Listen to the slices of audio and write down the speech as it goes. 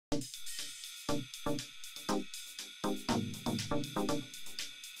This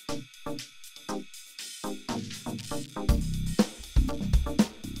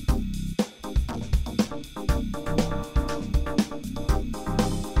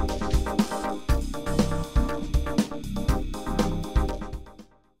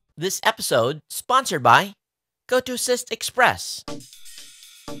episode sponsored by GoToAssist Express.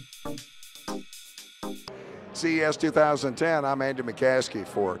 CES 2010, I'm Andy McCaskey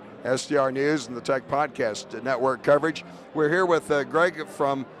for SDR News and the Tech Podcast Network coverage. We're here with Greg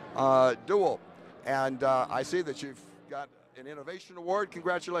from Dual, and I see that you've got an Innovation Award.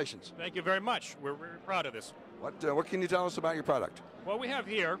 Congratulations. Thank you very much. We're very proud of this. What can you tell us about your product? What we have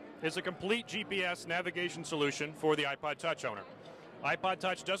here is a complete GPS navigation solution for the iPod Touch owner. iPod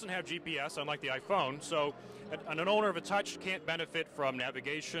Touch doesn't have GPS, unlike the iPhone, so an owner of a Touch can't benefit from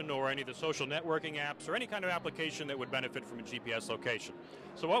navigation or any of the social networking apps or any kind of application that would benefit from a GPS location.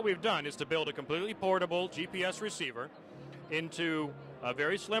 So what we've done is to build a completely portable GPS receiver into a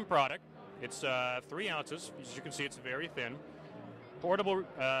very slim product. It's 3 ounces. As you can see, it's very thin. Portable,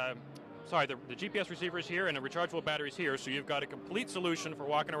 the GPS receiver is here and a rechargeable battery is here, so you've got a complete solution for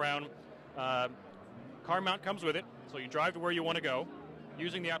walking around. Car mount comes with it, so you drive to where you want to go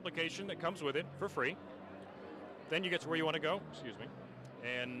using the application that comes with it for free. Then you get to where you want to go,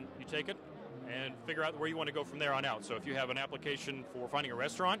 and you take it and figure out where you want to go from there on out. So if you have an application for finding a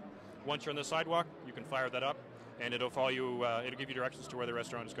restaurant, once you're on the sidewalk, you can fire that up, and it'll follow you. It'll give you directions to where the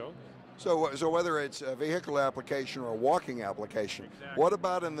restaurant is going. So whether it's a vehicle application or a walking application, exactly. What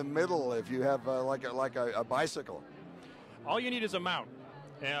about in the middle if you have like a bicycle? All you need is a mount.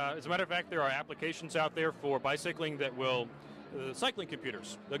 As a matter of fact, there are applications out there for bicycling that will, cycling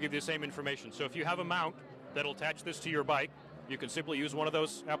computers, they'll give you the same information. So if you have a mount that'll attach this to your bike, you can simply use one of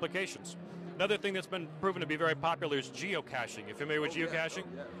those applications. Another thing that's been proven to be very popular is geocaching. If you're familiar with geocaching,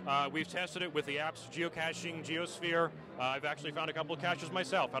 we've tested it with the apps GeoCaching, Geosphere. I've actually found a couple of caches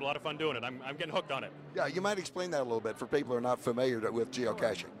myself. Had a lot of fun doing it. I'm getting hooked on it. Yeah, you might explain that a little bit for people who are not familiar with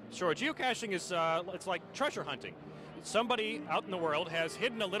geocaching. Sure. Geocaching is it's like treasure hunting. Somebody out in the world has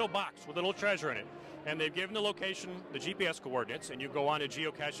hidden a little box with a little treasure in it, and they've given the location, the GPS coordinates, and you go on to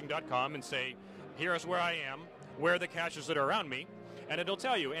geocaching.com and say, here's where I am, where are the caches that are around me, and it'll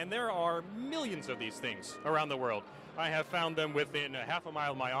tell you. And there are millions of these things around the world. I have found them within a half a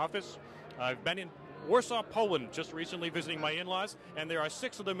mile of my office. I've been in Warsaw, Poland, just recently visiting my in-laws, and there are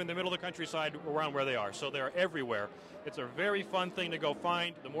 6 of them in the middle of the countryside around where they are. So they're everywhere. It's a very fun thing to go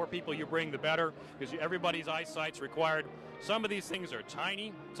find. The more people you bring, the better, because everybody's eyesight's required. Some of these things are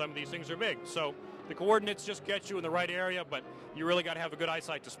tiny, some of these things are big. So the coordinates just get you in the right area, but you really got to have a good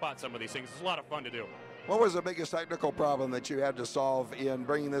eyesight to spot some of these things. It's a lot of fun to do. What was the biggest technical problem that you had to solve in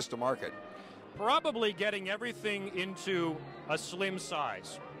bringing this to market? Probably getting everything into a slim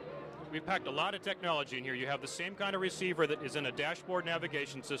size. We've packed a lot of technology in here. You have the same kind of receiver that is in a dashboard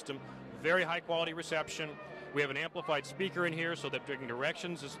navigation system, very high quality reception. We have an amplified speaker in here so that taking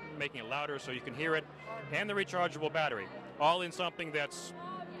directions is making it louder so you can hear it, and the rechargeable battery, all in something that's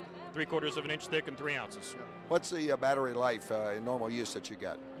 3/4 of an inch thick and 3 ounces. What's the battery life in normal use that you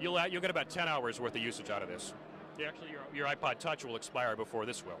get? You'll get about 10 hours worth of usage out of this. Actually, your iPod Touch will expire before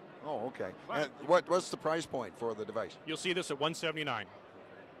this will. Oh, okay. And what's the price point for the device? You'll see this at $179.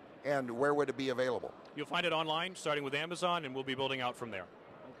 And where would it be available? You'll find it online, starting with Amazon, and we'll be building out from there.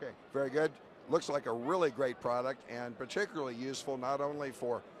 Okay, very good. Looks like a really great product, and particularly useful not only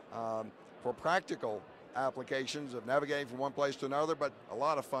for practical applications of navigating from one place to another, but a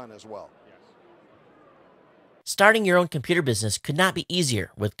lot of fun as well. Yes. Starting your own computer business could not be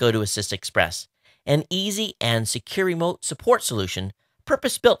easier with GoToAssist Express, an easy and secure remote support solution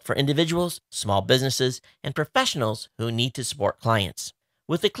purpose-built for individuals, small businesses, and professionals who need to support clients.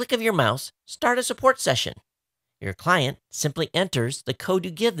 With the click of your mouse, start a support session. Your client simply enters the code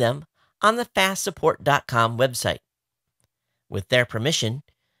you give them on the fastsupport.com website. With their permission,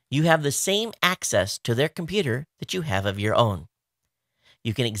 you have the same access to their computer that you have of your own.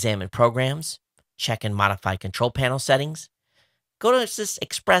 You can examine programs, check and modify control panel settings. GoToAssist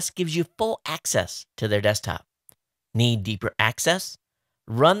Express gives you full access to their desktop. Need deeper access?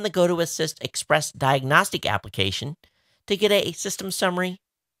 Run the GoToAssist Express diagnostic application to get a system summary,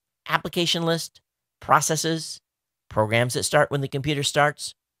 application list, processes, programs that start when the computer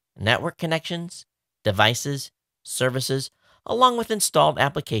starts, network connections, devices, services, along with installed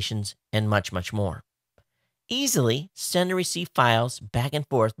applications, and much, much more. Easily send and receive files back and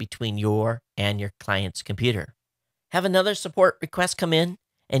forth between your and your client's computer. Have another support request come in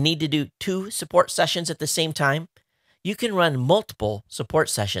and need to do 2 support sessions at the same time? You can run multiple support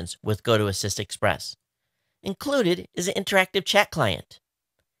sessions with GoToAssist Express. Included is an interactive chat client.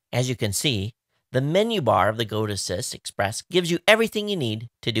 As you can see, The menu bar of the GoToAssist Express gives you everything you need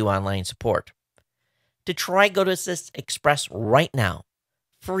to do online support. To try GoToAssist Express right now,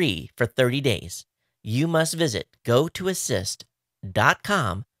 free for 30 days, you must visit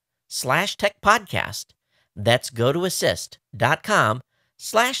gotoassist.com/techpodcast. That's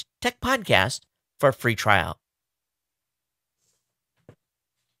gotoassist.com/techpodcast for a free trial.